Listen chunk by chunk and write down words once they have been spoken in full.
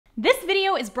This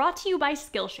video is brought to you by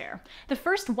Skillshare. The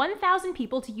first 1,000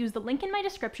 people to use the link in my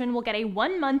description will get a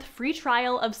 1-month free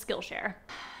trial of Skillshare.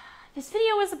 This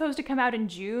video was supposed to come out in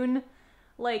June.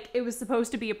 Like, it was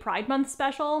supposed to be a Pride Month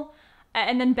special,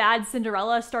 and then Bad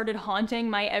Cinderella started haunting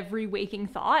my every waking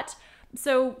thought.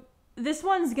 So this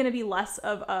one's gonna be less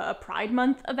of a Pride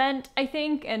Month event, I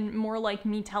think, and more like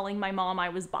me telling my mom I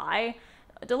was bi.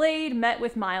 Delayed, met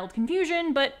with mild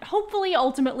confusion, but hopefully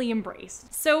ultimately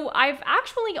embraced. So I've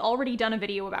actually already done a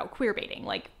video about queerbaiting,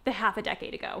 like half a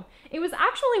decade ago. It was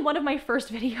actually one of my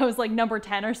first videos, like number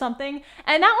 10 or something,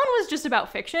 and that one was just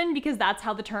about fiction because that's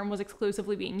how the term was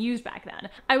exclusively being used back then.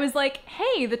 I was like,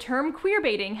 hey, the term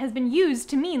queerbaiting has been used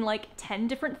to mean like 10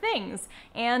 different things,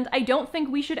 and I don't think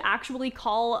we should actually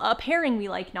call a pairing we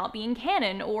like not being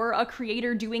canon, or a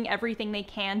creator doing everything they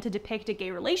can to depict a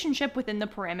gay relationship within the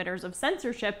parameters of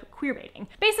censorship queerbaiting.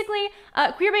 Basically,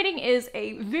 queerbaiting is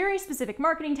a very specific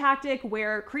marketing tactic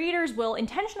where creators will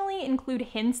intentionally include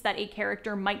hints that a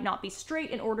character might not be straight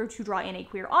in order to draw in a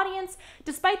queer audience,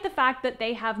 despite the fact that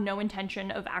they have no intention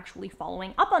of actually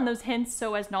following up on those hints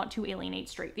so as not to alienate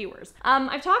straight viewers.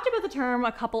 I've talked about the term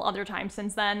a couple other times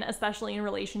since then, especially in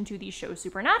relation to the show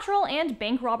Supernatural and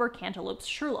Bank Robber Cantaloupe's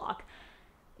Sherlock.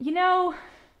 You know,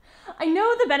 I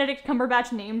know the Benedict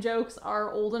Cumberbatch name jokes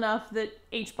are old enough that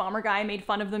H-Bomber Guy made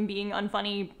fun of them being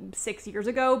unfunny 6 years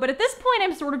ago, but at this point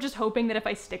I'm sort of just hoping that if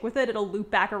I stick with it, it'll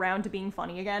loop back around to being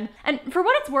funny again. And for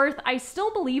what it's worth, I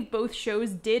still believe both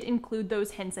shows did include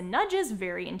those hints and nudges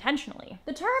very intentionally.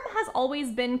 The term has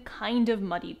always been kind of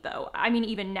muddied though. I mean,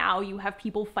 even now you have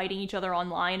people fighting each other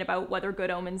online about whether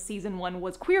Good Omens Season 1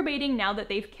 was queerbaiting now that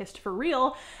they've kissed for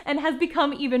real, and has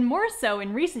become even more so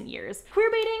in recent years.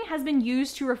 Queerbaiting has been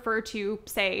used to refer to,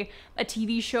 say, a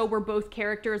TV show where both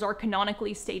characters are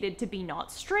canonically stated to be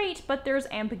not straight, but there's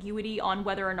ambiguity on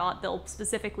whether or not they'll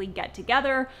specifically get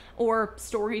together, or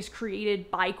stories created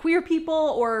by queer people,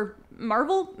 or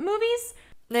Marvel movies.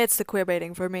 It's the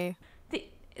queerbaiting for me.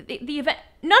 The event,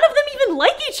 none of them even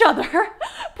like each other.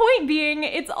 Point being,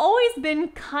 it's always been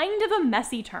kind of a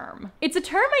messy term. It's a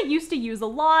term I used to use a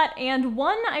lot, and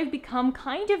one I've become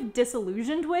kind of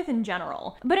disillusioned with in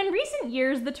general. But in recent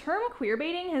years, the term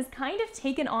queerbaiting has kind of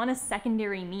taken on a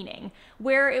secondary meaning.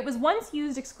 Where it was once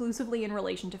used exclusively in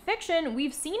relation to fiction,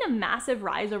 we've seen a massive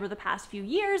rise over the past few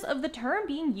years of the term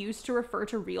being used to refer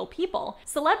to real people.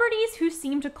 Celebrities who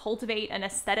seem to cultivate an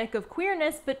aesthetic of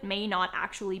queerness but may not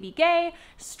actually be gay,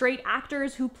 straight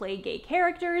actors who play gay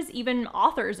characters, even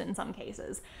authors in some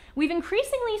cases. We've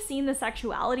increasingly seen the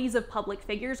sexualities of public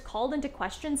figures called into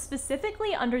question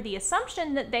specifically under the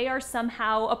assumption that they are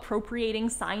somehow appropriating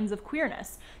signs of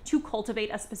queerness to cultivate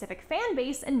a specific fan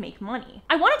base and make money.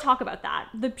 I want to talk about that,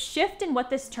 the shift in what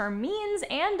this term means,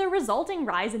 and the resulting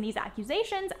rise in these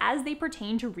accusations as they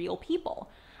pertain to real people.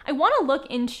 I want to look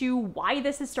into why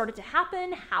this has started to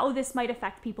happen, how this might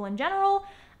affect people in general,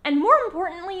 and more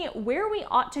importantly, where we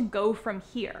ought to go from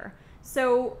here.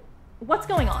 So, what's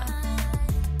going on?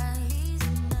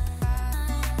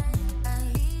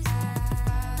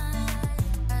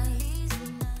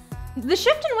 The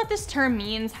shift in what this term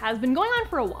means has been going on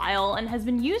for a while and has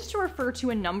been used to refer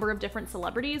to a number of different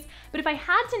celebrities, but if I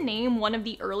had to name one of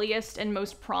the earliest and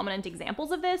most prominent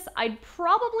examples of this, I'd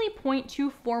probably point to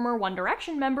former One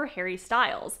Direction member Harry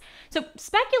Styles. So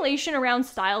speculation around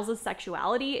Styles'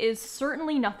 sexuality is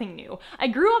certainly nothing new. I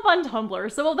grew up on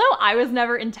Tumblr, so although I was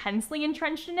never intensely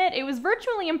entrenched in it, it was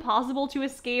virtually impossible to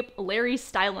escape Larry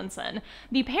Stylinson,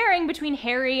 the pairing between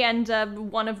Harry and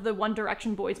one of the One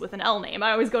Direction boys with an L name.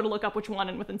 I always go to look up which one,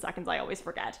 and within seconds I always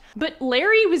forget. But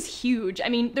Larry was huge. I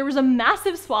mean, there was a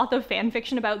massive swath of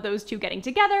fanfiction about those two getting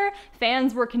together.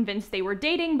 Fans were convinced they were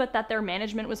dating, but that their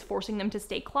management was forcing them to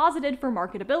stay closeted for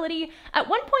marketability. At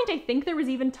one point, I think there was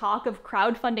even talk of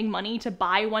crowdfunding money to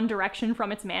buy One Direction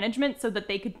from its management so that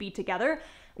they could be together,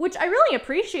 which I really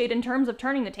appreciate in terms of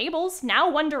turning the tables. Now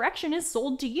One Direction is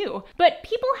sold to you. But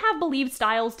people have believed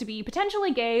Styles to be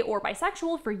potentially gay or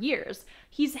bisexual for years.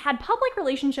 He's had public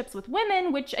relationships with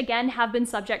women, which again have been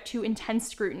subject to intense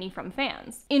scrutiny from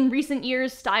fans. In recent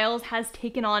years, Styles has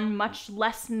taken on much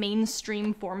less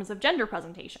mainstream forms of gender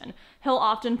presentation. He'll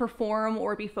often perform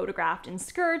or be photographed in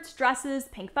skirts, dresses,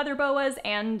 pink feather boas,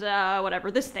 and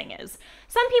whatever this thing is.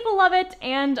 Some people love it,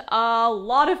 and a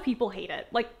lot of people hate it.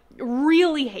 Like,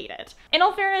 really hate it. In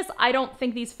all fairness, I don't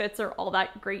think these fits are all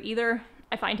that great either.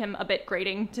 I find him a bit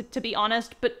grating, to be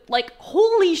honest, but like,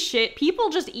 holy shit, people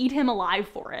just eat him alive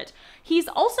for it. He's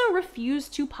also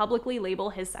refused to publicly label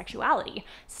his sexuality,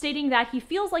 stating that he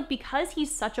feels like because he's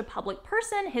such a public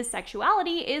person, his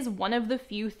sexuality is one of the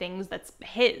few things that's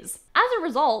his. As As a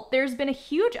result, there's been a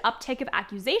huge uptick of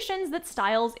accusations that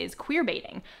Styles is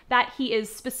queerbaiting, that he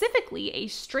is specifically a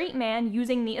straight man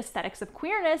using the aesthetics of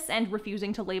queerness and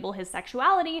refusing to label his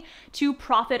sexuality to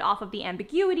profit off of the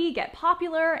ambiguity, get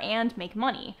popular, and make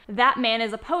money. That man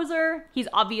is a poser, he's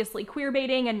obviously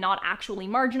queerbaiting and not actually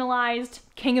marginalized,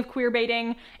 king of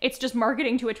queerbaiting, it's just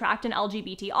marketing to attract an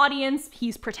LGBT audience,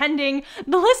 he's pretending,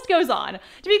 the list goes on.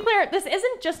 To be clear, this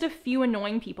isn't just a few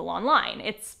annoying people online,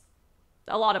 it's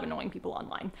a lot of annoying people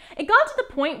online. It got to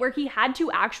the point where he had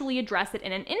to actually address it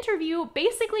in an interview,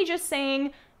 basically just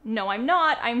saying, "No, I'm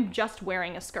not, I'm just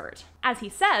wearing a skirt." As he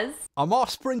says, "Am I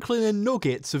sprinkling in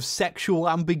nuggets of sexual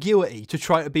ambiguity to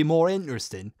try to be more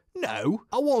interesting? No,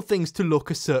 I want things to look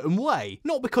a certain way.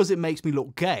 Not because it makes me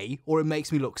look gay, or it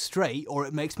makes me look straight, or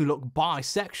it makes me look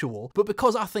bisexual, but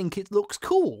because I think it looks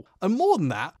cool. And more than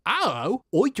that, I don't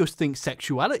know, I just think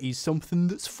sexuality is something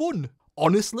that's fun.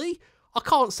 Honestly, I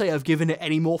can't say I've given it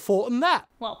any more thought than that."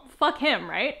 Well, fuck him,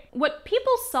 right? What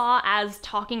people saw as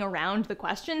talking around the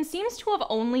question seems to have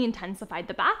only intensified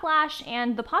the backlash,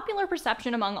 and the popular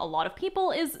perception among a lot of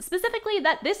people is specifically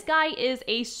that this guy is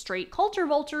a straight culture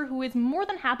vulture who is more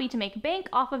than happy to make bank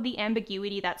off of the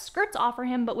ambiguity that skirts offer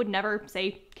him but would never,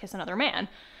 say, kiss another man.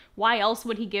 Why else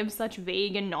would he give such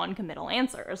vague and non-committal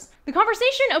answers? The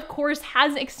conversation, of course,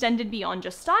 has extended beyond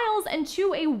just Styles and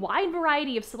to a wide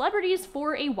variety of celebrities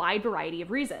for a wide variety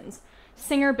of reasons.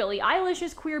 Singer Billie Eilish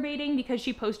is queerbaiting because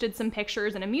she posted some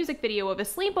pictures in a music video of a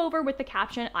sleepover with the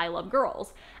caption, "I love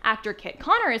girls." Actor Kit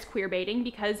Connor is queerbaiting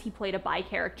because he played a bi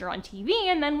character on TV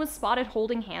and then was spotted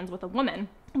holding hands with a woman.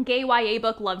 Gay YA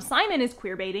book Love, Simon is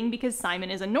queerbaiting because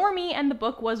Simon is a normie and the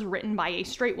book was written by a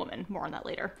straight woman. More on that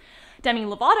later. Demi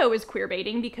Lovato is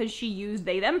queerbaiting because she used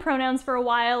they/them pronouns for a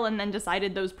while and then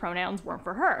decided those pronouns weren't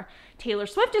for her. Taylor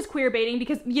Swift is queerbaiting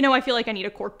because, I feel like I need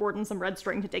a corkboard and some red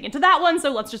string to dig into that one,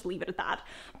 so let's just leave it at that.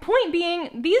 Point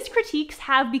being, these critiques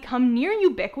have become near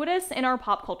ubiquitous in our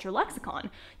pop culture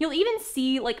lexicon. You'll even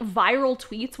see, viral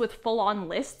tweets with full-on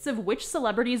lists of which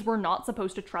celebrities we're not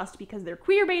supposed to trust because they're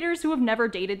queerbaiters who have never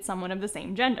dated someone of the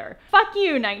same gender. Fuck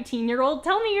you, 19-year-old,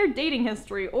 tell me your dating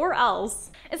history, or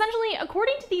else. Essentially,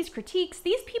 according to these critiques,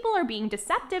 these people are being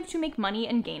deceptive to make money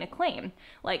and gain acclaim.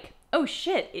 Oh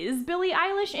shit, is Billie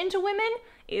Eilish into women?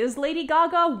 Is Lady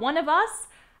Gaga one of us?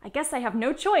 I guess I have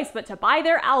no choice but to buy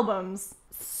their albums.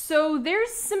 So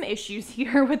there's some issues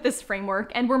here with this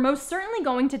framework, and we're most certainly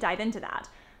going to dive into that.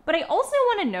 But I also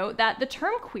want to note that the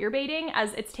term queerbaiting,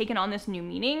 as it's taken on this new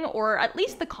meaning, or at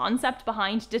least the concept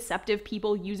behind deceptive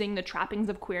people using the trappings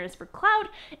of queerness for clout,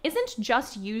 isn't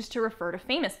just used to refer to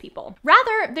famous people.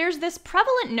 Rather, there's this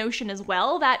prevalent notion as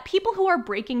well that people who are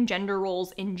breaking gender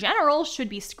roles in general should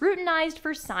be scrutinized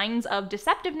for signs of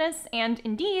deceptiveness, and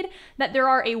indeed, that there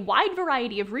are a wide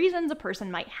variety of reasons a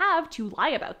person might have to lie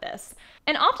about this.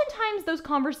 And oftentimes those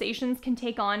conversations can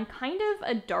take on kind of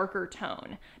a darker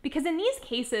tone, because in these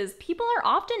cases, people are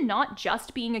often not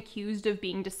just being accused of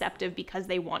being deceptive because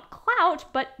they want clout,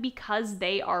 but because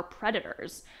they are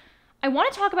predators. I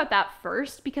want to talk about that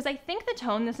first because I think the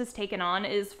tone this has taken on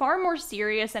is far more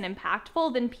serious and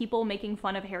impactful than people making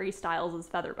fun of Harry Styles'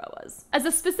 feather boas. As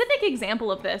a specific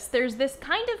example of this, there's this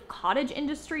kind of cottage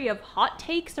industry of hot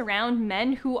takes around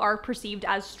men who are perceived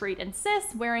as straight and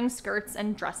cis, wearing skirts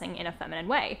and dressing in a feminine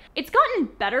way. It's gotten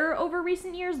better over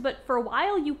recent years, but for a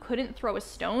while you couldn't throw a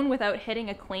stone without hitting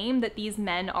a claim that these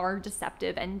men are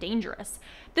deceptive and dangerous.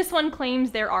 This one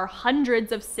claims there are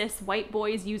hundreds of cis white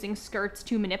boys using skirts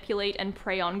to manipulate and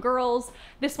prey on girls.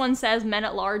 This one says men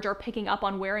at large are picking up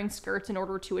on wearing skirts in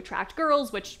order to attract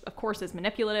girls, which of course is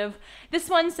manipulative. This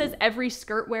one says every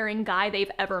skirt-wearing guy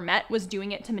they've ever met was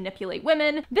doing it to manipulate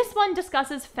women. This one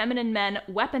discusses feminine men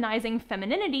weaponizing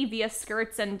femininity via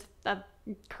skirts and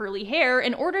curly hair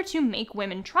in order to make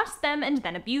women trust them and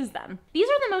then abuse them. These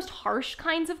are the most harsh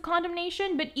kinds of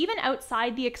condemnation, but even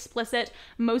outside the explicit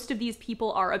most of these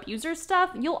people are abusers stuff,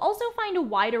 you'll also find a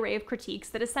wide array of critiques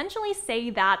that essentially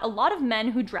say that a lot of men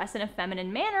who dress in a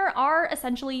feminine manner are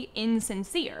essentially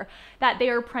insincere, that they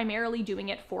are primarily doing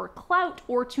it for clout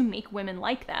or to make women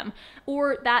like them,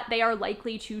 or that they are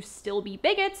likely to still be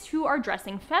bigots who are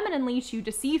dressing femininely to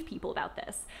deceive people about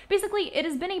this. Basically, it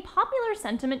has been a popular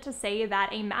sentiment to say that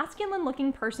a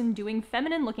masculine-looking person doing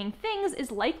feminine-looking things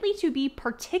is likely to be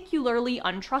particularly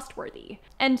untrustworthy.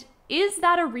 And is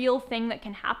that a real thing that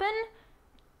can happen?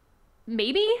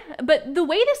 Maybe, but the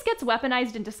way this gets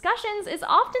weaponized in discussions is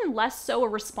often less so a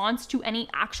response to any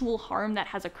actual harm that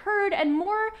has occurred and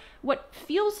more what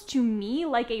feels to me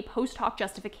like a post hoc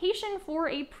justification for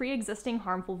a pre-existing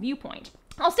harmful viewpoint.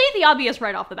 I'll state the obvious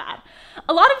right off the bat.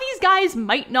 A lot of these guys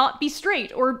might not be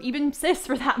straight, or even cis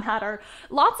for that matter.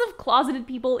 Lots of closeted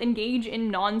people engage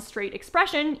in non-straight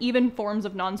expression, even forms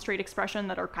of non-straight expression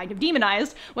that are kind of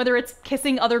demonized, whether it's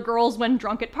kissing other girls when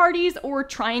drunk at parties or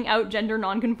trying out gender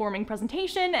non-conforming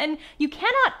presentation, and you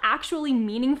cannot actually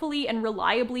meaningfully and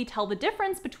reliably tell the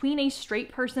difference between a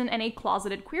straight person and a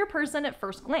closeted queer person at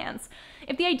first glance.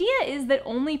 If the idea is that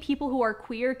only people who are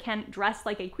queer can dress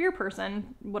like a queer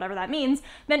person, whatever that means,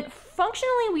 then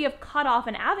functionally we have cut off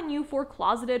an avenue for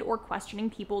closeted or questioning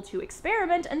people to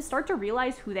experiment and start to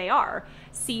realize who they are.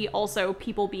 See also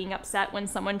people being upset when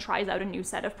someone tries out a new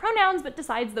set of pronouns but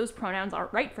decides those pronouns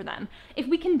aren't right for them. If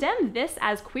we condemn this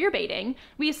as queerbaiting,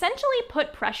 we essentially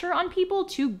put pressure on people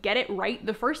to get it right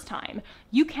the first time.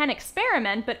 You can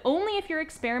experiment, but only if your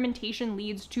experimentation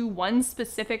leads to one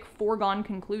specific foregone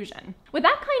conclusion. With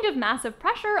that kind of massive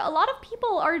pressure, a lot of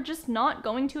people are just not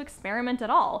going to experiment at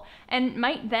all, and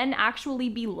might then actually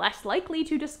be less likely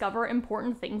to discover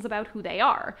important things about who they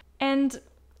are. And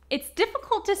it's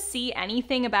difficult to see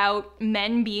anything about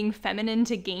men being feminine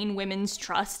to gain women's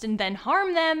trust and then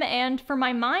harm them, and for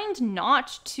my mind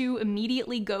not to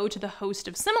immediately go to the host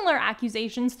of similar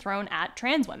accusations thrown at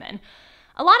trans women.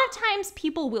 A lot of times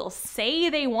people will say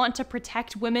they want to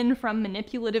protect women from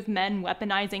manipulative men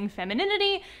weaponizing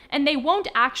femininity, and they won't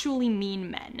actually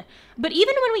mean men. But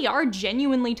even when we are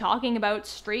genuinely talking about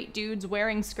straight dudes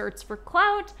wearing skirts for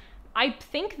clout, I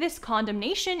think this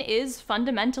condemnation is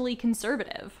fundamentally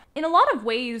conservative. In a lot of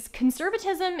ways,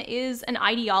 conservatism is an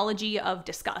ideology of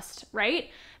disgust, right?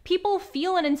 People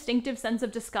feel an instinctive sense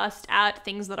of disgust at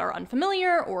things that are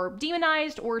unfamiliar or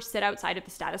demonized or sit outside of the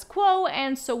status quo,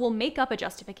 and so will make up a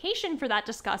justification for that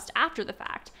disgust after the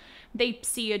fact. They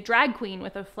see a drag queen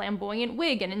with a flamboyant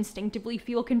wig and instinctively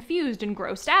feel confused and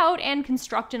grossed out and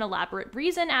construct an elaborate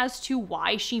reason as to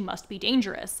why she must be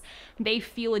dangerous. They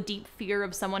feel a deep fear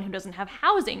of someone who doesn't have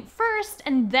housing first,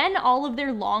 and then all of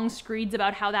their long screeds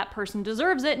about how that person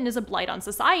deserves it and is a blight on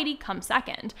society come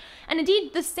second. And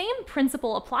indeed, the same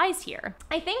principle applies here.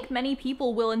 I think many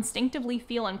people will instinctively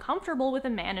feel uncomfortable with a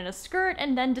man in a skirt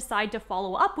and then decide to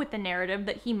follow up with the narrative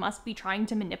that he must be trying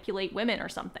to manipulate women or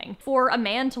something. For a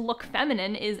man to look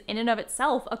feminine is in and of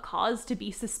itself a cause to be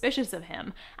suspicious of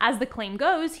him. As the claim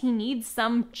goes, he needs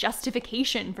some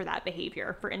justification for that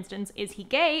behavior. For instance, is he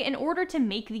gay, in order to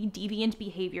make the deviant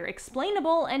behavior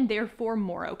explainable and therefore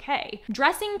more okay.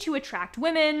 Dressing to attract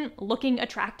women, looking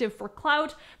attractive for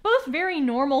clout, both very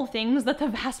normal things that the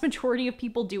vast majority of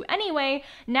people do anyway,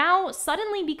 now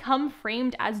suddenly become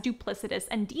framed as duplicitous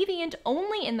and deviant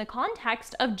only in the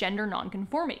context of gender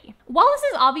nonconformity. While this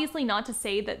is obviously not to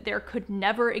say that there could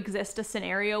never exist a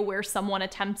scenario where someone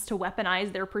attempts to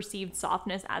weaponize their perceived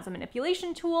softness as a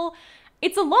manipulation tool,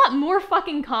 it's a lot more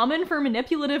fucking common for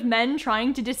manipulative men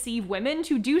trying to deceive women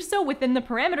to do so within the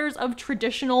parameters of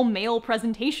traditional male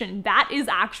presentation. That is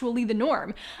actually the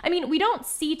norm. I mean, we don't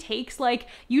see takes like,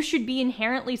 you should be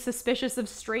inherently suspicious of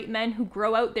straight men who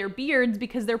grow out their beards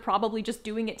because they're probably just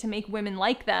doing it to make women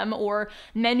like them, or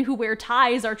men who wear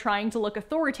ties are trying to look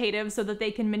authoritative so that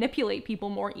they can manipulate people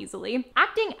more easily.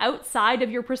 Acting outside of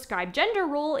your prescribed gender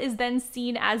role is then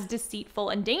seen as deceitful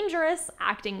and dangerous.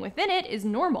 Acting within it is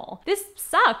normal. This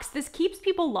sucks. This keeps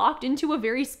people locked into a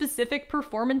very specific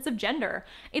performance of gender.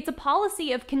 It's a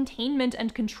policy of containment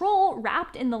and control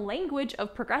wrapped in the language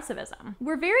of progressivism.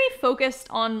 We're very focused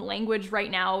on language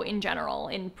right now in general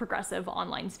in progressive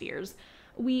online spheres.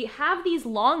 We have these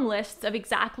long lists of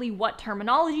exactly what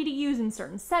terminology to use in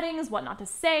certain settings, what not to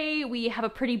say. We have a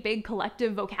pretty big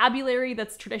collective vocabulary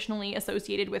that's traditionally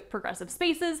associated with progressive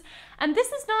spaces, and this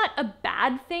is not a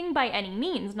bad thing by any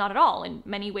means, not at all. In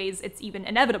many ways, it's even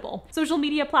inevitable. Social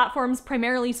media platforms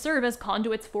primarily serve as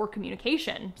conduits for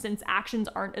communication. Since actions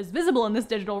aren't as visible in this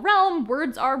digital realm,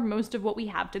 words are most of what we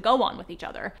have to go on with each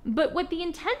other. But what the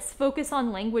intense focus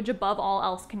on language above all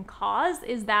else can cause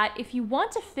is that if you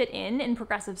want to fit in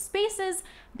progressive spaces,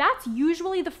 that's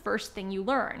usually the first thing you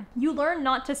learn. You learn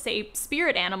not to say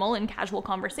spirit animal in casual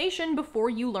conversation before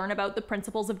you learn about the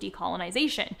principles of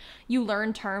decolonization. You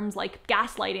learn terms like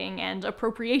gaslighting and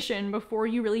appropriation before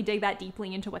you really dig that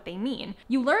deeply into what they mean.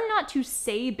 You learn not to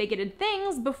say bigoted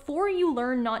things before you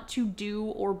learn not to do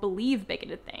or believe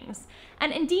bigoted things.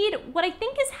 And indeed, what I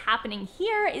think is happening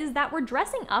here is that we're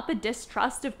dressing up a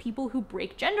distrust of people who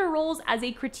break gender roles as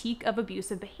a critique of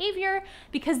abusive behavior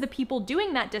because the people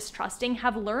doing that distrusting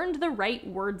have learned the right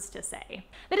words to say.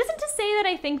 That isn't to say that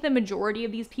I think the majority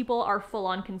of these people are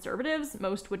full-on conservatives.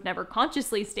 Most would never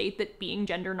consciously state that being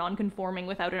gender non-conforming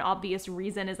without an obvious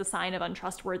reason is a sign of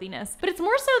untrustworthiness. But it's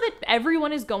more so that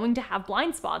everyone is going to have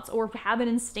blind spots or have an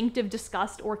instinctive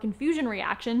disgust or confusion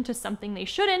reaction to something they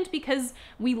shouldn't, because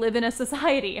we live in a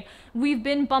society. We've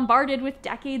been bombarded with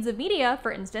decades of media,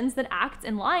 for instance, that acts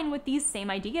in line with these same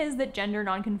ideas that gender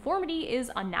nonconformity is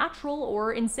unnatural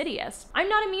or insidious. I'm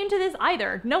not immune to this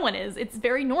either. No one is. It's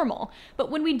very normal. But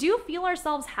when we do feel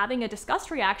ourselves having a disgust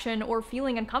reaction or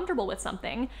feeling uncomfortable with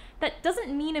something, that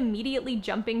doesn't mean immediately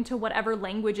jumping to whatever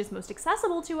language is most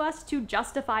accessible to us to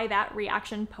justify that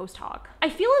reaction post hoc. I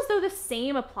feel as though the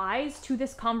same applies to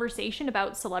this conversation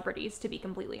about celebrities, to be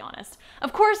completely honest.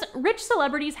 Of course, rich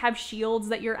celebrities have shields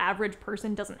that your average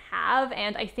person doesn't have,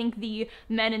 and I think the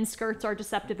men in skirts are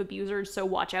deceptive abusers, so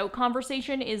watch out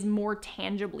conversation is more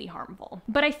tangibly harmful.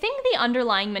 But I think the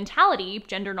underlying mentality,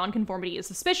 gender nonconformity is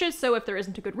suspicious, so if there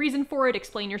isn't a good reason for it,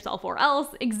 explain yourself or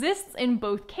else, exists in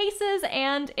both cases,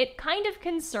 and it kind of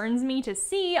concerns me to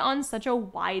see on such a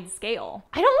wide scale.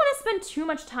 I don't want to spend too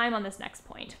much time on this next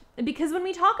point, because when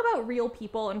we talk about real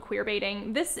people and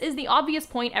queerbaiting, this is the obvious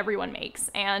point everyone makes,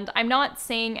 and I'm not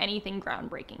saying anything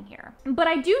groundbreaking here. But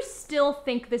I do still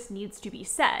think this needs to be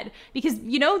said, because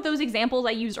you know those examples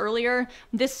I used earlier?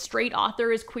 This straight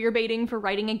author is queerbaiting for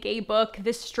writing a gay book,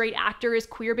 this straight actor is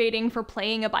queerbaiting for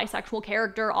playing a bisexual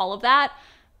character, all of that.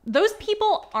 Those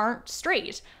people aren't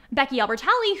straight. Becky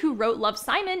Albertalli, who wrote Love,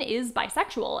 Simon, is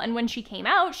bisexual, and when she came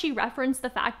out, she referenced the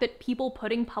fact that people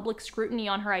putting public scrutiny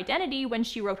on her identity when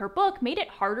she wrote her book made it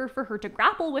harder for her to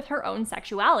grapple with her own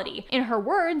sexuality. In her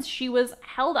words, she was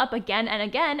held up again and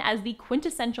again as the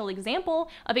quintessential example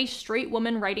of a straight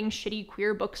woman writing shitty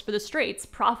queer books for the straights,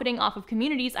 profiting off of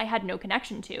communities I had no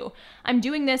connection to. I'm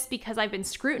doing this because I've been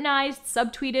scrutinized,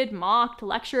 subtweeted, mocked,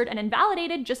 lectured, and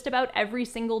invalidated just about every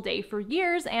single day for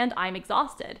years, and I'm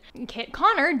exhausted. Kit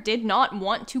Connor did not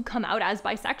want to come out as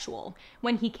bisexual.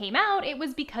 When he came out, it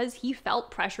was because he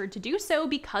felt pressured to do so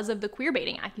because of the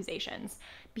queerbaiting accusations.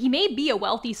 He may be a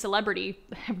wealthy celebrity,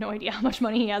 I have no idea how much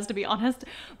money he has to be honest,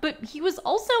 but he was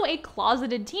also a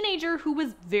closeted teenager who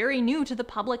was very new to the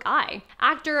public eye.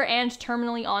 Actor and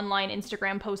terminally online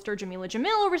Instagram poster Jameela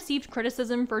Jamil received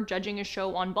criticism for judging a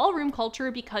show on ballroom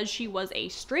culture because she was a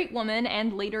straight woman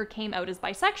and later came out as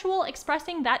bisexual,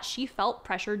 expressing that she felt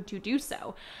pressured to do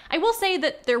so. I will say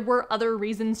that there were other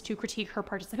reasons to critique her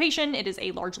participation. It is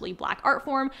a largely black art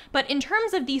form, but in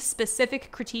terms of the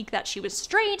specific critique that she was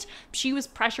straight, she was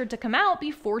pressured to come out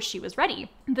before she was ready.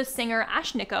 The singer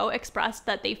Ashniko expressed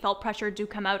that they felt pressured to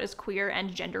come out as queer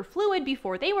and gender fluid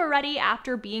before they were ready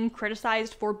after being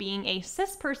criticized for being a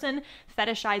cis person,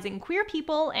 fetishizing queer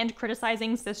people, and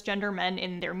criticizing cisgender men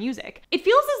in their music. It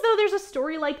feels as though there's a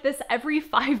story like this every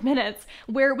 5 minutes,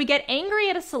 where we get angry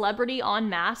at a celebrity en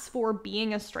masse for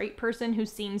being a straight person who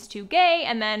seems too gay,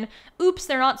 and then, oops,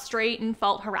 they're not straight and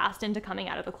felt harassed into coming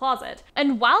out of the closet.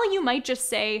 And while you might just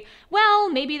say, well,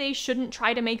 maybe they shouldn't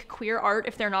try to make queer art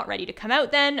if they're not ready to come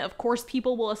out then, of course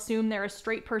people will assume they're a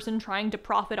straight person trying to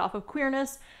profit off of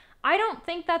queerness, I don't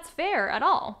think that's fair at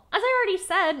all. As I already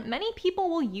said, many people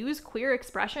will use queer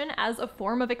expression as a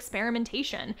form of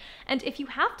experimentation, and if you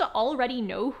have to already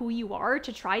know who you are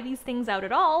to try these things out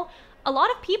at all, a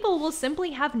lot of people will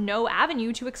simply have no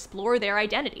avenue to explore their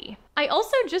identity. I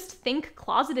also just think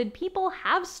closeted people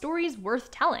have stories worth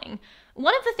telling.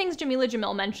 One of the things Jameela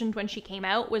Jamil mentioned when she came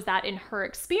out was that in her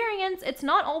experience, it's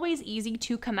not always easy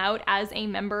to come out as a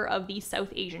member of the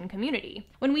South Asian community.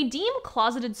 When we deem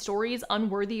closeted stories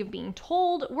unworthy of being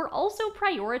told, we're also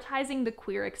prioritizing the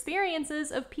queer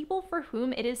experiences of people for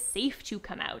whom it is safe to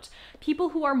come out, people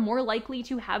who are more likely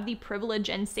to have the privilege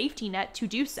and safety net to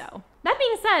do so. That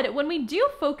being said, when we do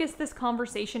focus this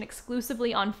conversation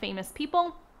exclusively on famous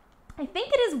people, I think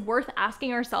it is worth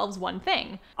asking ourselves one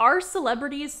thing. Are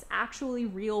celebrities actually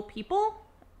real people?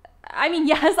 I mean,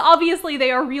 yes, obviously they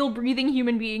are real breathing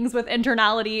human beings with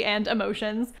internality and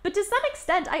emotions, but to some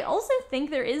extent, I also think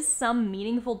there is some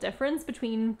meaningful difference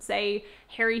between, say,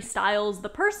 Harry Styles the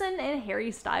person and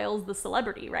Harry Styles the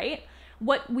celebrity, right?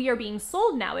 What we are being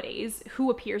sold nowadays, who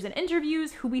appears in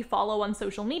interviews, who we follow on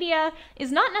social media,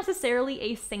 is not necessarily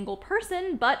a single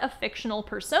person, but a fictional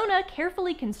persona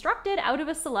carefully constructed out of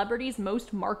a celebrity's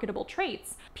most marketable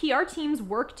traits. PR teams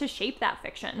work to shape that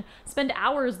fiction, spend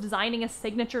hours designing a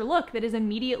signature look that is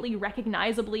immediately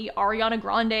recognizably Ariana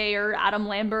Grande or Adam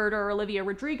Lambert or Olivia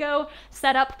Rodrigo,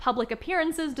 set up public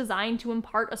appearances designed to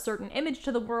impart a certain image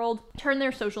to the world, turn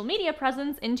their social media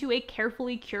presence into a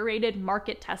carefully curated,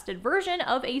 market-tested version version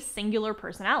of a singular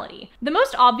personality. The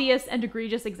most obvious and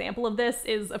egregious example of this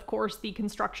is, of course, the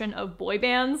construction of boy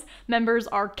bands. Members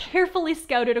are carefully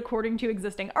scouted according to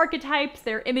existing archetypes,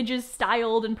 their images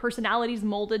styled and personalities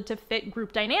molded to fit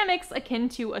group dynamics akin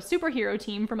to a superhero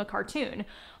team from a cartoon.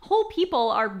 Whole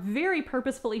people are very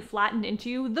purposefully flattened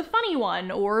into the funny one,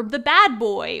 or the bad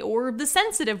boy, or the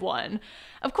sensitive one.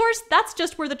 Of course, that's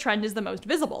just where the trend is the most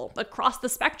visible. Across the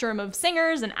spectrum of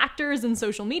singers and actors and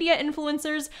social media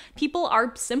influencers, people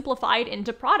are simplified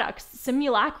into products,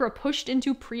 simulacra pushed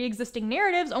into pre-existing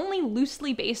narratives only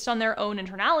loosely based on their own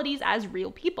internalities as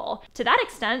real people. To that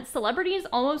extent, celebrities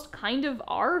almost kind of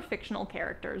are fictional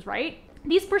characters, right?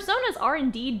 These personas are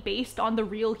indeed based on the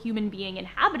real human being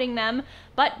inhabiting them,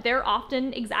 but they're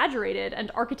often exaggerated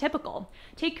and archetypical.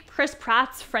 Take Chris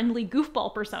Pratt's friendly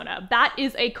goofball persona. That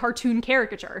is a cartoon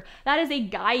caricature. That is a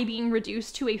guy being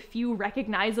reduced to a few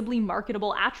recognizably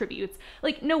marketable attributes.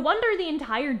 Like, no wonder the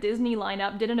entire Disney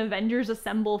lineup did an Avengers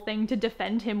Assemble thing to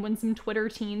defend him when some Twitter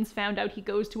teens found out he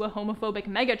goes to a homophobic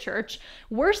megachurch.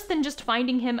 Worse than just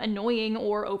finding him annoying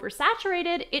or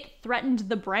oversaturated, it threatened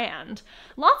the brand.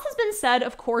 Lots has been said,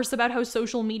 of course, about how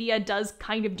social media does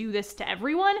kind of do this to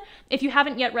everyone. If you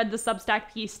haven't yet read the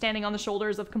Substack piece Standing on the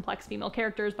Shoulders of Complex Female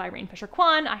Characters by Rain Fisher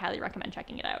Kwan, I highly recommend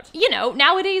checking it out. You know,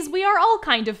 nowadays we are all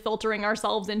kind of filtering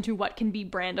ourselves into what can be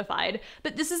brandified,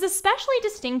 but this is especially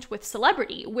distinct with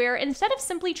celebrity, where instead of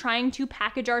simply trying to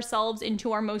package ourselves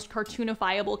into our most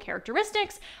cartoonifiable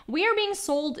characteristics, we are being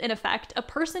sold, in effect, a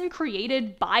person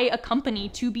created by a company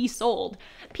to be sold.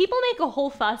 People make a whole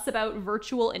fuss about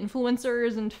virtual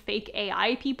influencers and fake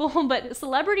AI people, but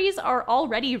celebrities are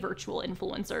already virtual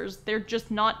influencers. They're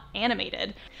just not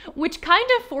animated. Which kind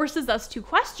of forces us to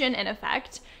question, in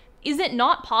effect, is it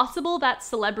not possible that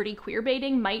celebrity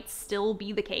queerbaiting might still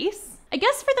be the case? I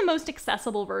guess for the most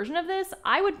accessible version of this,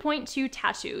 I would point to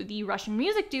Tattoo, the Russian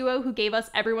music duo who gave us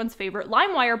everyone's favorite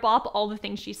LimeWire bop, All the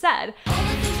Things She Said.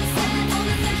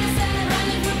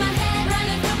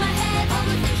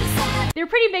 They're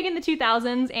pretty big in the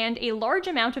 2000s, and a large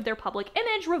amount of their public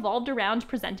image revolved around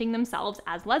presenting themselves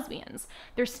as lesbians.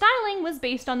 Their styling was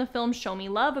based on the film Show Me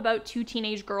Love, about two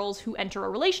teenage girls who enter a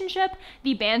relationship.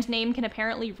 The band name can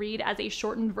apparently read as a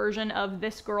shortened version of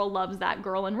This Girl Loves That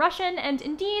Girl in Russian, and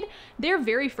indeed, their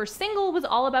very first single was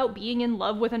all about being in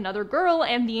love with another girl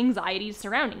and the anxieties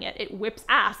surrounding it. It whips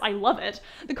ass, I love it.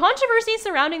 The controversy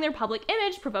surrounding their public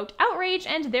image provoked outrage,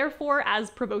 and therefore,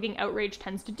 as provoking outrage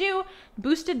tends to do,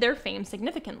 boosted their fame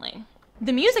significantly.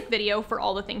 The music video for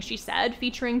All the Things She Said,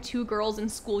 featuring two girls in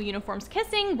school uniforms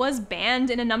kissing, was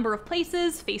banned in a number of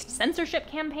places, faced censorship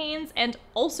campaigns, and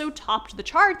also topped the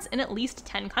charts in at least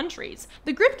 10 countries.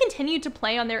 The group continued to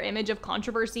play on their image of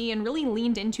controversy and really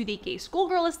leaned into the gay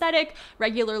schoolgirl aesthetic,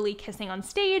 regularly kissing on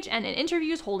stage and in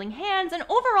interviews holding hands, and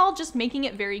overall just making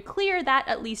it very clear that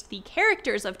at least the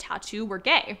characters of Tattoo were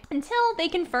gay. Until they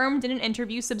confirmed in an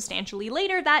interview substantially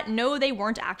later that no, they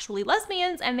weren't actually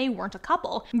lesbians and they weren't a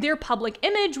couple. Their public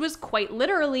image was quite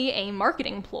literally a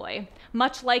marketing ploy.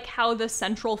 Much like how the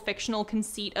central fictional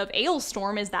conceit of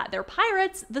Ailstorm is that they're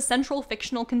pirates, the central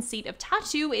fictional conceit of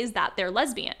Tattoo is that they're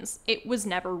lesbians. It was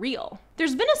never real.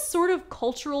 There's been a sort of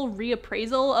cultural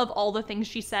reappraisal of All the Things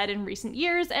She Said in recent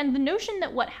years, and the notion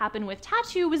that what happened with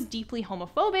Tattoo was deeply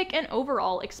homophobic and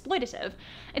overall exploitative.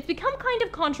 It's become kind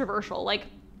of controversial, like,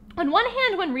 on one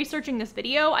hand, when researching this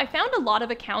video, I found a lot of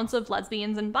accounts of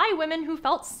lesbians and bi women who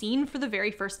felt seen for the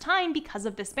very first time because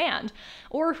of this band,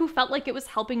 or who felt like it was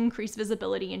helping increase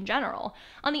visibility in general.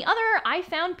 On the other, I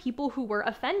found people who were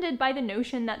offended by the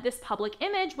notion that this public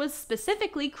image was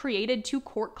specifically created to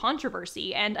court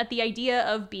controversy, and at the idea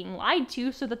of being lied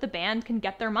to so that the band can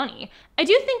get their money. I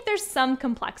do think there's some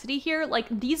complexity here, like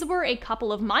these were a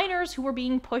couple of minors who were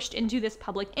being pushed into this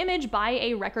public image by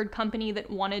a record company that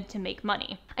wanted to make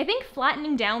money. I think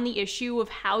flattening down the issue of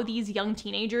how these young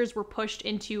teenagers were pushed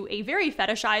into a very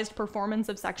fetishized performance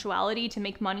of sexuality to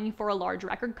make money for a large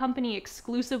record company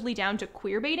exclusively down to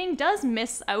queerbaiting does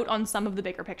miss out on some of the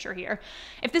bigger picture here.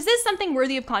 If this is something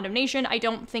worthy of condemnation, I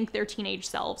don't think their teenage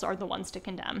selves are the ones to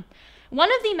condemn. One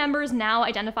of the members now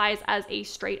identifies as a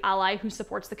straight ally who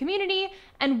supports the community,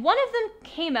 and one of them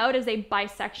came out as a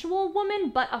bisexual woman,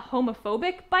 but a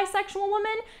homophobic bisexual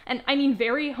woman. And I mean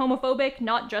very homophobic,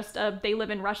 not just a they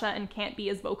live in Russia and can't be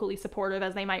as vocally supportive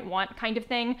as they might want kind of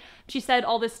thing. She said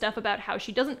all this stuff about how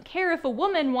she doesn't care if a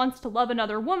woman wants to love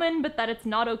another woman, but that it's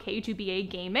not okay to be a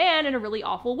gay man in a really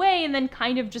awful way, and then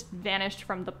kind of just vanished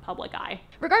from the public eye.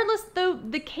 Regardless, though,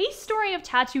 the case story of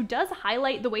Tattoo does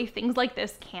highlight the way things like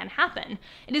this can happen.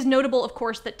 It is notable, of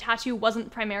course, that Tattoo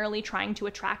wasn't primarily trying to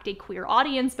attract a queer audience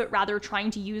audience, but rather trying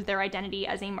to use their identity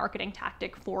as a marketing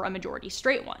tactic for a majority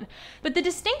straight one. But the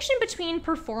distinction between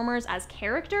performers as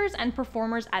characters and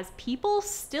performers as people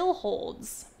still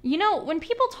holds. You know, when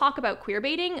people talk about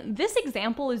queerbaiting, this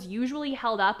example is usually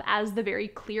held up as the very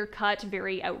clear-cut,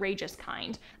 very outrageous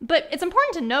kind. But it's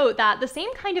important to note that the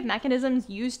same kind of mechanisms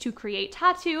used to create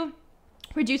tattoo,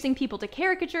 reducing people to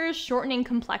caricatures, shortening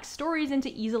complex stories into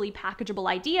easily packageable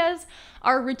ideas,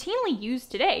 are routinely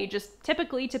used today, just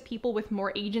typically to people with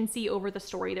more agency over the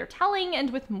story they're telling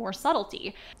and with more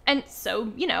subtlety. And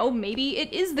so, you know, maybe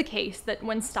it is the case that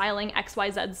when styling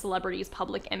XYZ celebrities'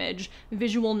 public image,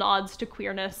 visual nods to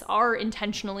queerness are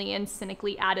intentionally and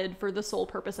cynically added for the sole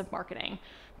purpose of marketing.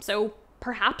 So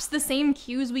perhaps the same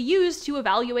cues we use to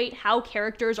evaluate how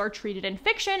characters are treated in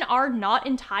fiction are not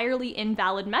entirely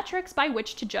invalid metrics by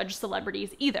which to judge celebrities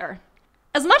either.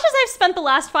 As much as I've spent the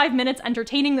last 5 minutes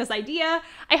entertaining this idea,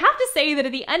 I have to say that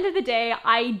at the end of the day,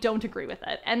 I don't agree with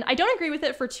it. And I don't agree with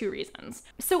it for 2 reasons.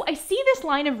 So I see this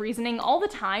line of reasoning all the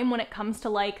time when it comes to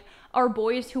like, are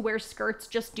boys who wear skirts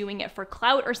just doing it for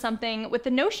clout or something, with the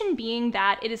notion being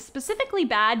that it is specifically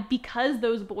bad because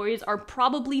those boys are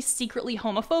probably secretly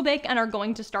homophobic and are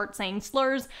going to start saying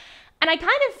slurs. And I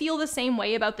kind of feel the same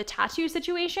way about the tattoo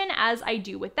situation as I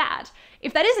do with that.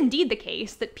 If that is indeed the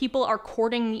case, that people are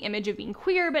courting the image of being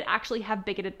queer but actually have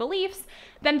bigoted beliefs,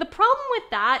 then the problem with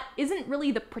that isn't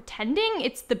really the pretending,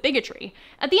 it's the bigotry.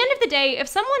 At the end of the day, if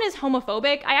someone is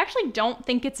homophobic, I actually don't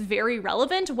think it's very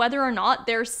relevant whether or not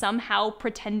they're somehow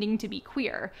pretending to be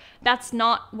queer. That's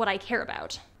not what I care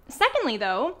about. Secondly,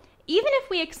 though, even if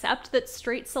we accept that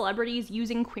straight celebrities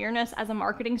using queerness as a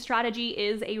marketing strategy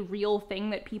is a real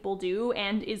thing that people do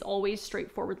and is always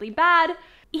straightforwardly bad,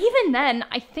 even then,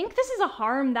 I think this is a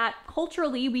harm that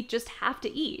culturally we just have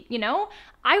to eat, you know?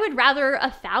 I would rather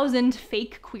 1,000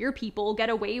 fake queer people get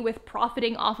away with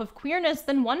profiting off of queerness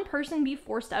than one person be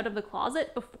forced out of the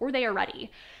closet before they are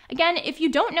ready. Again, if you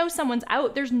don't know someone's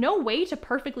out, there's no way to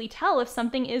perfectly tell if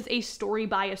something is a story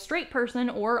by a straight person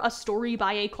or a story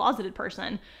by a closeted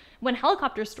person. When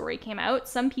Helicopter's story came out,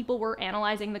 some people were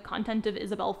analyzing the content of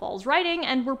Isabel Fall's writing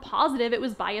and were positive it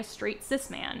was by a straight cis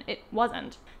man. It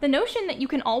wasn't. The notion that you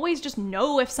can always just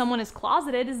know if someone is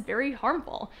closeted is very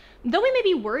harmful. Though we may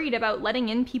be worried about letting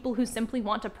in people who simply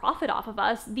want to profit off of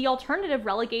us, the alternative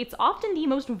relegates often the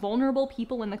most vulnerable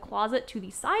people in the closet to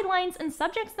the sidelines and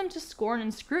subjects them to scorn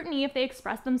and scrutiny if they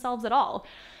express themselves at all.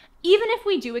 Even if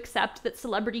we do accept that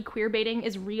celebrity queerbaiting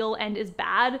is real and is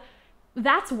bad,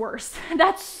 that's worse.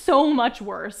 That's so much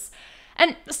worse.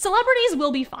 And celebrities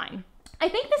will be fine. I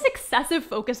think this excessive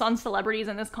focus on celebrities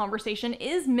in this conversation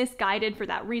is misguided for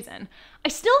that reason. I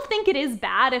still think it is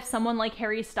bad if someone like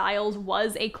Harry Styles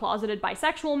was a closeted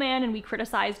bisexual man and we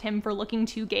criticized him for looking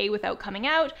too gay without coming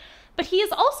out, but he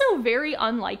is also very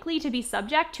unlikely to be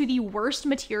subject to the worst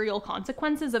material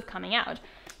consequences of coming out.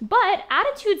 But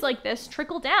attitudes like this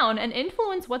trickle down and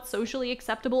influence what's socially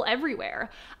acceptable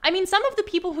everywhere. I mean, some of the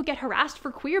people who get harassed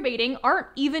for queerbaiting aren't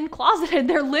even closeted,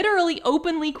 they're literally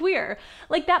openly queer.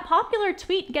 Like that popular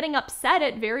tweet getting upset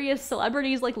at various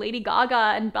celebrities like Lady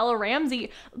Gaga and Bella Ramsey.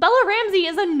 Bella Ramsey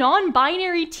is a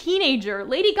non-binary teenager.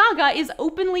 Lady Gaga is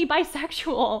openly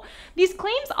bisexual. These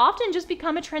claims often just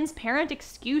become a transparent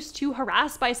excuse to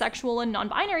harass bisexual and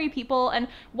non-binary people, and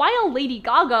while Lady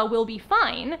Gaga will be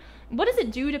fine, what does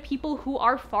it do to people who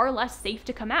are far less safe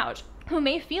to come out, who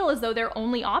may feel as though their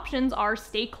only options are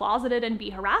stay closeted and be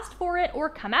harassed for it, or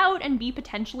come out and be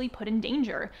potentially put in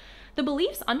danger? The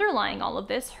beliefs underlying all of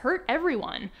this hurt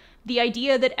everyone. The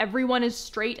idea that everyone is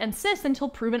straight and cis until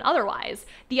proven otherwise.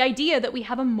 The idea that we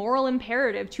have a moral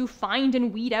imperative to find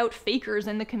and weed out fakers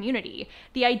in the community.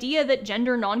 The idea that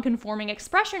gender nonconforming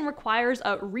expression requires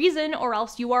a reason or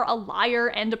else you are a liar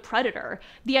and a predator.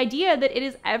 The idea that it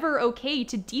is ever okay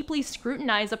to deeply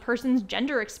scrutinize a person's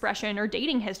gender expression or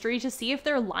dating history to see if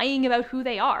they're lying about who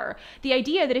they are. The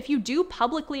idea that if you do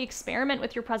publicly experiment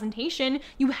with your presentation,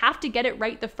 you have to get it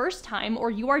right the first time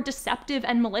or you are deceptive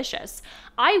and malicious.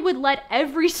 I would let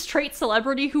every straight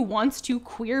celebrity who wants to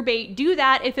queerbait do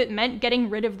that if it meant getting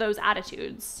rid of those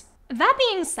attitudes. That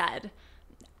being said,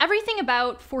 everything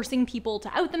about forcing people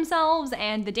to out themselves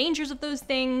and the dangers of those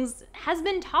things has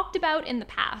been talked about in the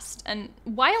past, and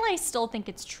while I still think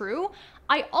it's true,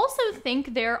 I also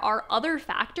think there are other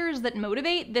factors that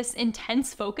motivate this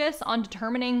intense focus on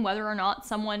determining whether or not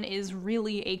someone is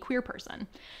really a queer person.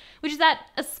 which is that,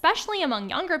 especially among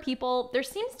younger people, there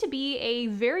seems to be a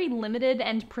very limited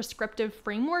and prescriptive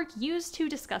framework used to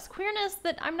discuss queerness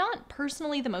that I'm not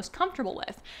personally the most comfortable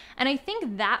with, and I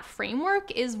think that framework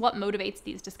is what motivates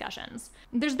these discussions.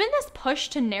 There's been this push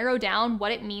to narrow down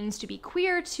what it means to be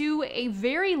queer to a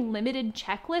very limited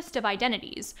checklist of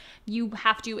identities. You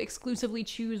have to exclusively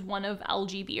choose one of L,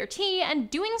 G, B, or T, and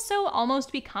doing so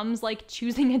almost becomes like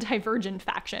choosing a divergent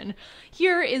faction.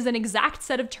 Here is an exact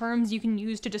set of terms you can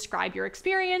use to describe your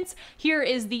experience. Here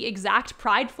is the exact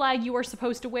pride flag you are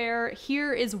supposed to wear.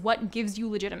 Here is what gives you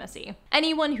legitimacy.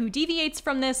 Anyone who deviates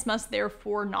from this must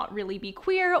therefore not really be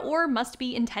queer or must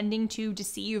be intending to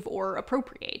deceive or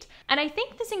appropriate. And I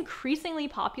think this increasingly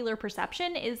popular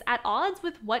perception is at odds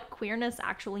with what queerness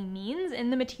actually means in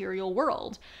the material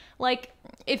world. Like,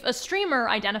 if a streamer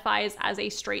identifies as a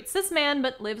straight cis man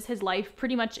but lives his life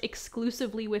pretty much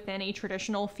exclusively within a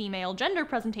traditional female gender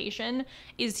presentation,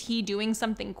 is he doing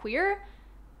something queer?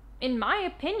 In my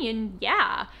opinion,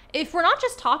 yeah. If we're not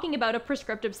just talking about a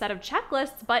prescriptive set of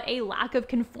checklists, but a lack of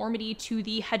conformity to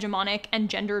the hegemonic and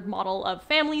gendered model of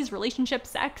families, relationships,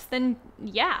 sex, then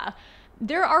yeah.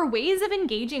 There are ways of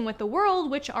engaging with the world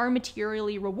which are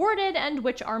materially rewarded and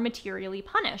which are materially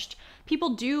punished.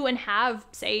 People do and have,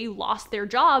 say, lost their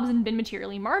jobs and been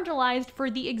materially marginalized for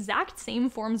the exact same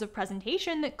forms of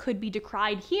presentation that could be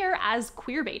decried here as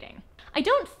queerbaiting. I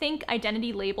don't think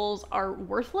identity labels are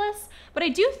worthless, but I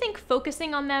do think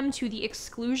focusing on them to the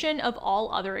exclusion of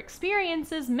all other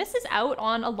experiences misses out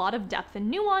on a lot of depth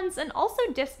and nuance, and also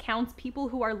discounts people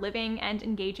who are living and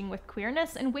engaging with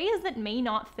queerness in ways that may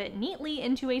not fit neatly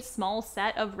into a small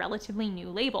set of relatively new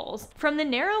labels. From the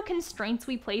narrow constraints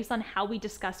we place on how we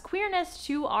discuss queerness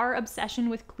to our obsession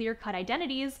with clear-cut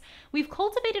identities, we've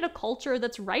cultivated a culture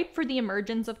that's ripe for the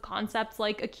emergence of concepts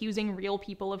like accusing real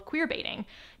people of queerbaiting.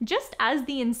 Just as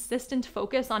the insistent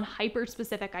focus on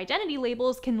hyper-specific identity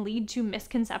labels can lead to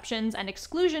misconceptions and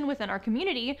exclusion within our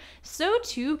community, so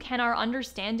too can our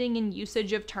understanding and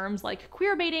usage of terms like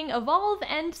queerbaiting evolve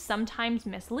and sometimes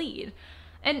mislead.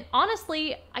 And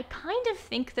honestly, I kind of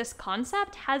think this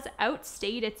concept has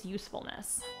outstayed its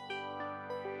usefulness.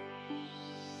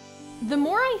 The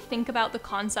more I think about the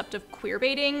concept of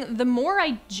queerbaiting, the more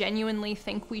I genuinely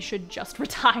think we should just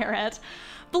retire it.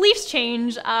 Beliefs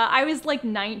change. I was like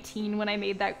 19 when I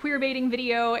made that queerbaiting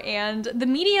video, and the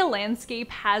media landscape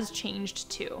has changed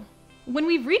too. When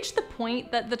we've reached the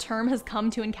point that the term has come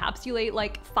to encapsulate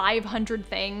like 500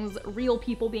 things, real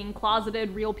people being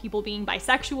closeted, real people being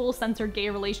bisexual, censored gay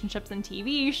relationships in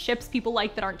TV, ships people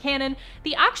like that aren't canon,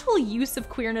 the actual use of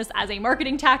queerness as a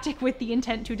marketing tactic with the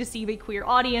intent to deceive a queer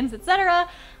audience, etc.,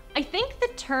 I think the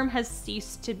term has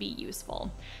ceased to be useful.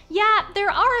 Yeah,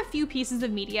 there are a few pieces of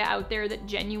media out there that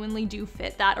genuinely do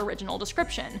fit that original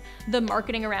description. The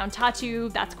marketing around tattoo,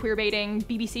 that's queerbaiting,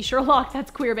 BBC Sherlock,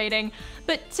 that's queerbaiting.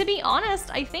 But to be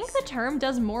honest, I think the term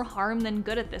does more harm than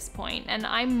good at this point, and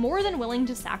I'm more than willing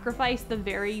to sacrifice the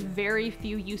very, very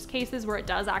few use cases where it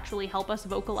does actually help us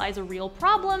vocalize a real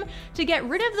problem to get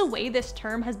rid of the way this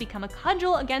term has become a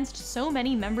cudgel against so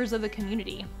many members of the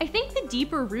community. I think the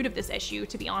deeper root of this issue,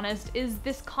 to be honest, is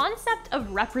this concept of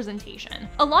representation.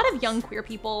 A lot of young queer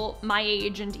people, my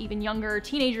age and even younger,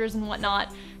 teenagers and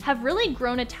whatnot, have really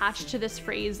grown attached to this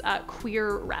phrase,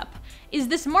 queer rep. Is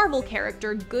this Marvel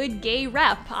character good gay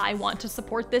rep? I want to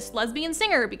support this lesbian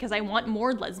singer because I want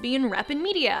more lesbian rep in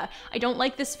media. I don't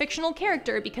like this fictional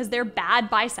character because they're bad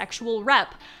bisexual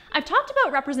rep. I've talked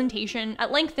about representation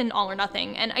at length in All or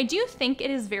Nothing, and I do think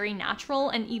it is very natural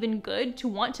and even good to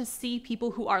want to see people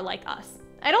who are like us.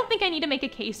 I don't think I need to make a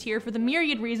case here for the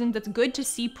myriad reasons it's good to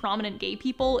see prominent gay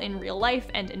people in real life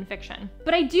and in fiction.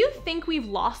 But I do think we've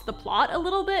lost the plot a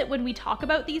little bit when we talk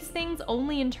about these things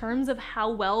only in terms of how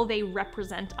well they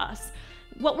represent us.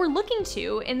 What we're looking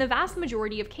to, in the vast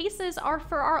majority of cases, are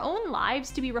for our own lives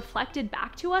to be reflected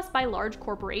back to us by large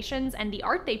corporations and the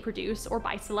art they produce, or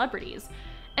by celebrities.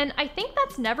 And I think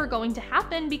that's never going to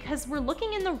happen because we're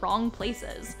looking in the wrong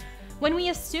places. When we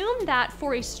assume that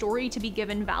for a story to be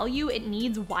given value, it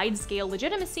needs wide-scale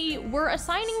legitimacy, we're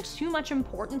assigning too much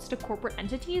importance to corporate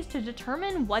entities to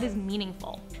determine what is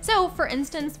meaningful. So, for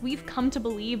instance, we've come to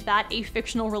believe that a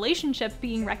fictional relationship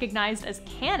being recognized as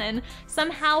canon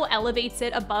somehow elevates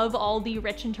it above all the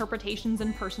rich interpretations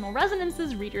and personal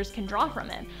resonances readers can draw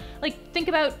from it. Like, think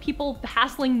about people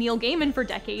hassling Neil Gaiman for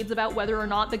decades about whether or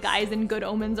not the guys in Good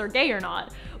Omens are gay or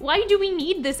not. Why do we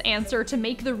need this answer to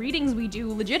make the readings we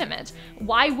do legitimate?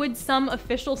 Why would some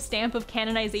official stamp of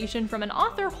canonization from an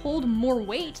author hold more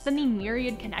weight than the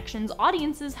myriad connections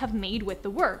audiences have made with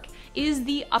the work? Is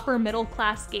the upper middle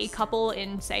class gay couple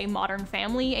in, say, Modern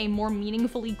Family a more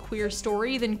meaningfully queer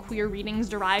story than queer readings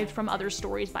derived from other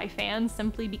stories by fans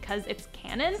simply because it's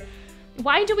canon?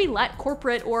 Why do we let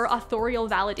corporate or authorial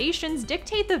validations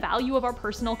dictate the value of our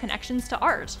personal connections to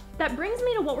art? That brings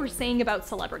me to what we're saying about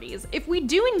celebrities. If we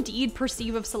do indeed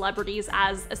perceive of celebrities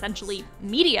as essentially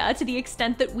media to the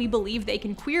extent that we believe they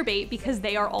can queerbait because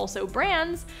they are also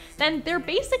brands, then they're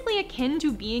basically akin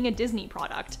to being a Disney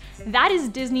product. That is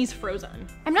Disney's Frozen.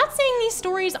 I'm not saying these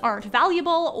stories aren't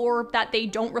valuable or that they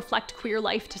don't reflect queer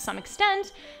life to some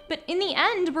extent, but in the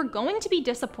end, we're going to be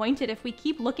disappointed if we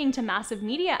keep looking to massive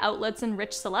media outlets and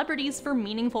rich celebrities for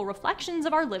meaningful reflections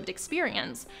of our lived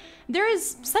experience. There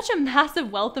is such a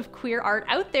massive wealth of queer art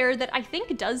out there that I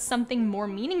think does something more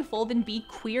meaningful than be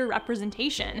queer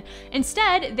representation.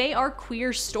 Instead, they are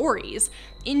queer stories.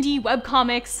 Indie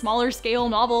webcomics, smaller scale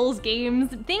novels, games,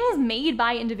 things made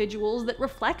by individuals that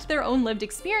reflect their own lived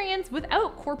experience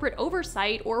without corporate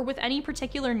oversight or with any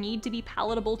particular need to be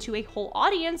palatable to a whole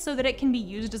audience so that it can be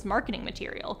used as marketing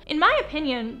material. In my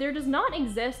opinion, there does not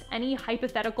exist any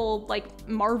hypothetical, like,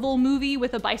 Marvel movie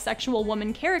with a bisexual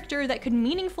woman character that could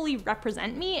meaningfully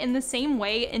represent me in the same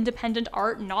way independent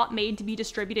art not made to be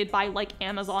distributed by, like,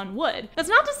 Amazon would. That's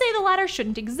not to say the latter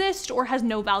shouldn't exist or has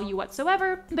no value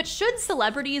whatsoever, but should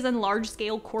celebrities and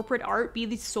large-scale corporate art be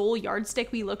the sole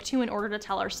yardstick we look to in order to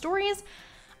tell our stories?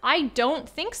 I don't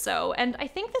think so, and I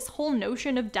think this whole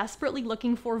notion of desperately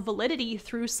looking for validity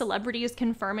through celebrities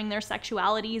confirming their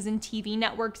sexualities and TV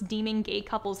networks deeming gay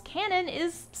couples canon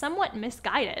is somewhat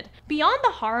misguided. Beyond the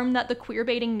harm that the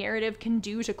queerbaiting narrative can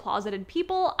do to closeted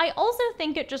people, I also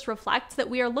think it just reflects that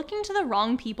we are looking to the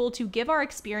wrong people to give our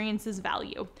experiences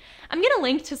value. I'm gonna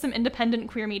link to some independent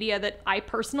queer media that I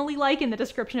personally like in the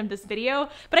description of this video,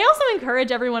 but I also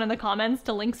encourage everyone in the comments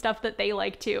to link stuff that they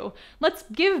like too. Let's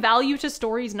give value to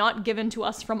stories not given to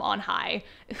us from on high.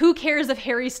 Who cares if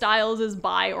Harry Styles is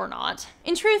bi or not?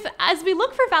 In truth, as we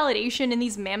look for validation in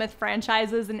these mammoth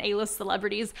franchises and A-list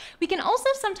celebrities, we can also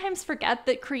sometimes forget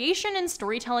that creation and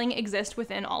storytelling exist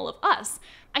within all of us.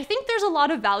 I think there's a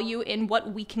lot of value in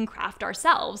what we can craft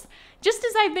ourselves. Just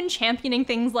as I've been championing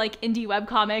things like indie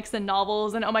webcomics and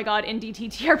novels and, oh my god, indie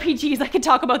TTRPGs, I could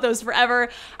talk about those forever,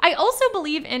 I also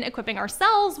believe in equipping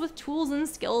ourselves with tools and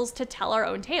skills to tell our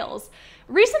own tales.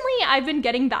 Recently, I've been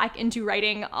getting back into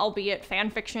writing, albeit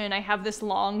fanfiction. I have this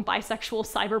long bisexual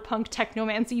cyberpunk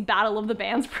technomancy Battle of the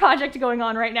Bands project going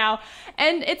on right now,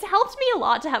 and it's helped me a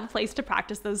lot to have a place to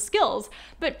practice those skills.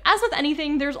 But as with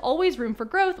anything, there's always room for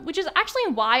growth, which is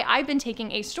actually why I've been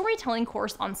taking a storytelling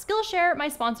course on Skillshare, my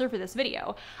sponsor for this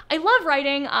video. I love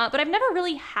writing, but I've never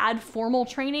really had formal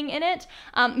training in it,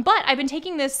 but I've been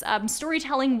taking this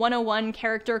Storytelling 101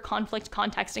 character, conflict,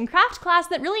 context, and craft class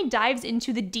that really dives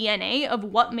into the DNA of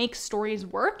what makes stories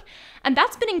work, and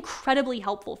that's been incredibly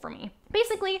helpful for me.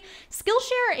 Basically,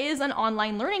 Skillshare is an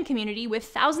online learning community with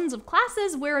thousands of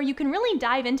classes where you can really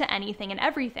dive into anything and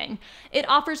everything. It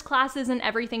offers classes in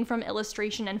everything from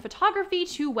illustration and photography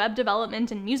to web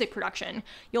development and music production.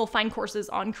 You'll find courses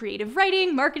on creative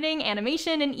writing, marketing,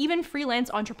 animation, and even freelance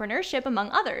entrepreneurship,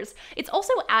 among others. It's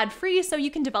also ad-free, so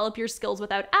you can develop your skills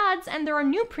without ads, and there are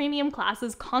new premium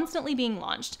classes constantly being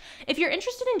launched. If you're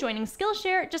interested in joining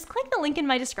Skillshare, just click the link in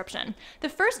my description. The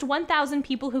first 1,000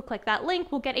 people who click that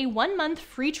link will get a 1-month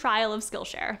free trial of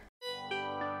Skillshare.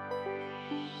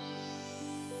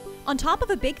 On top of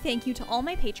a big thank you to all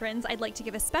my patrons, I'd like to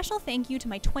give a special thank you to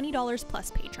my $20 plus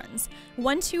patrons.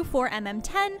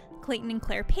 124MM10, Clayton and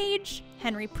Claire Page,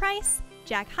 Henry Price,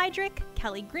 Jack Heydrich,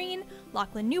 Kelly Green,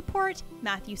 Lachlan Newport,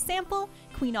 Matthew Sample,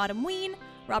 Queen Autumn Ween,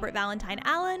 Robert Valentine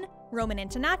Allen, Roman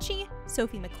Antonacci,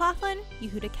 Sophie McLaughlin,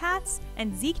 Yehuda Katz,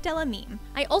 and Zeke Della Meme.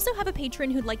 I also have a patron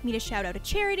who'd like me to shout out a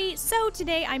charity, so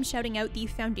today I'm shouting out the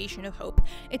Foundation of Hope.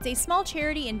 It's a small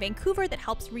charity in Vancouver that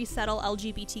helps resettle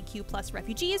LGBTQ+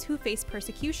 refugees who face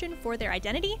persecution for their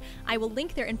identity. I will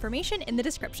link their information in the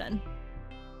description.